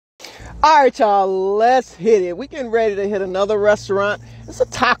All right, y'all, let's hit it. We getting ready to hit another restaurant. It's a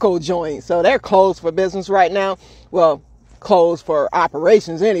taco joint, so they're closed for business right now. Well, closed for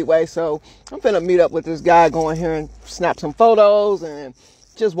operations anyway. So I'm finna meet up with this guy, go in here and snap some photos and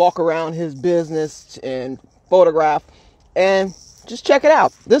just walk around his business and photograph and just check it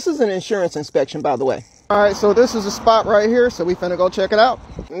out. This is an insurance inspection, by the way. All right, so this is a spot right here, so we finna go check it out.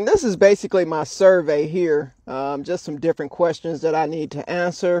 And this is basically my survey here, just some different questions that I need to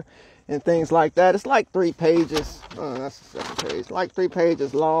answer and things like that. It's like 3 pages. Oh, that's the second page. Like 3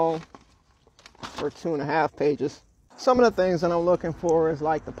 pages long, or 2.5 pages. Some of the things that I'm looking for is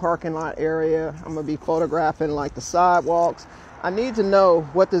like the parking lot area. I'm gonna be photographing like the sidewalks. I need to know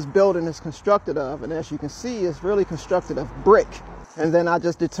what this building is constructed of, and as you can see, it's really constructed of brick. And then I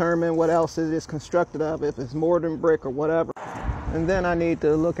just determine what else it is constructed of, if it's more than brick or whatever. And then I need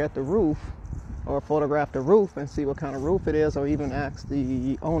to look at the roof or photograph the roof and see what kind of roof it is, or even ask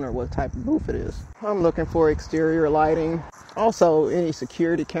the owner what type of roof it is. I'm looking for exterior lighting, also any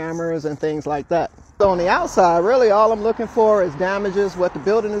security cameras and things like that. So on the outside, really all I'm looking for is damages, what the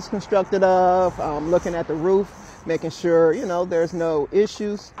building is constructed of. I'm looking at the roof, making sure, you know, there's no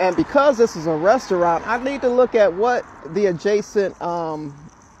issues. And because this is a restaurant, I need to look at what the adjacent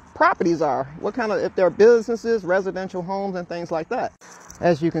properties are. What kind of, if there are businesses, residential homes and things like that.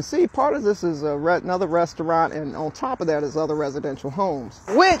 As you can see, part of this is another restaurant, and on top of that is other residential homes,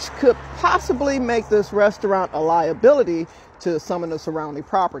 which could possibly make this restaurant a liability to some of the surrounding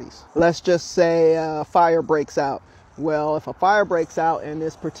properties. Let's just say a fire breaks out. Well, if a fire breaks out in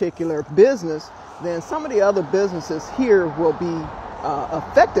this particular business, then some of the other businesses here will be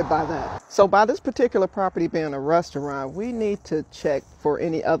affected by that. So by this particular property being a restaurant, we need to check for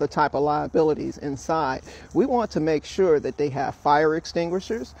any other type of liabilities inside. We want to make sure that they have fire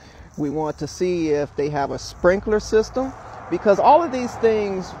extinguishers. We want to see if they have a sprinkler system, because all of these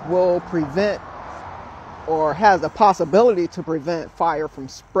things will prevent, or has the possibility to prevent, fire from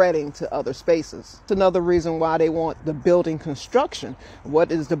spreading to other spaces. It's another reason why they want the building construction.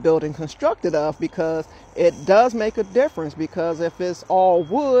 What is the building constructed of? Because it does make a difference, because if it's all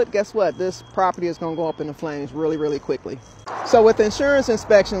wood, guess what? This property is going to go up in the flames really, really quickly. So with insurance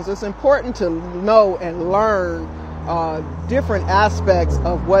inspections, it's important to know and learn different aspects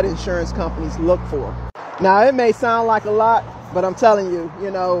of what insurance companies look for. Now, it may sound like a lot, but I'm telling you, you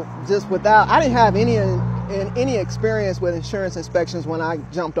know, just without, I didn't have any experience with insurance inspections when I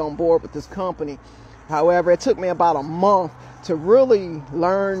jumped on board with this company. However, it took me about a month to really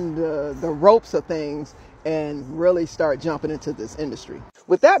learn the ropes of things and really start jumping into this industry.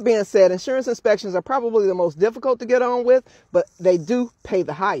 With that being said, insurance inspections are probably the most difficult to get on with, but they do pay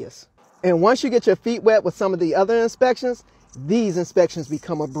the highest. And once you get your feet wet with some of the other inspections, these inspections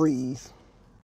become a breeze.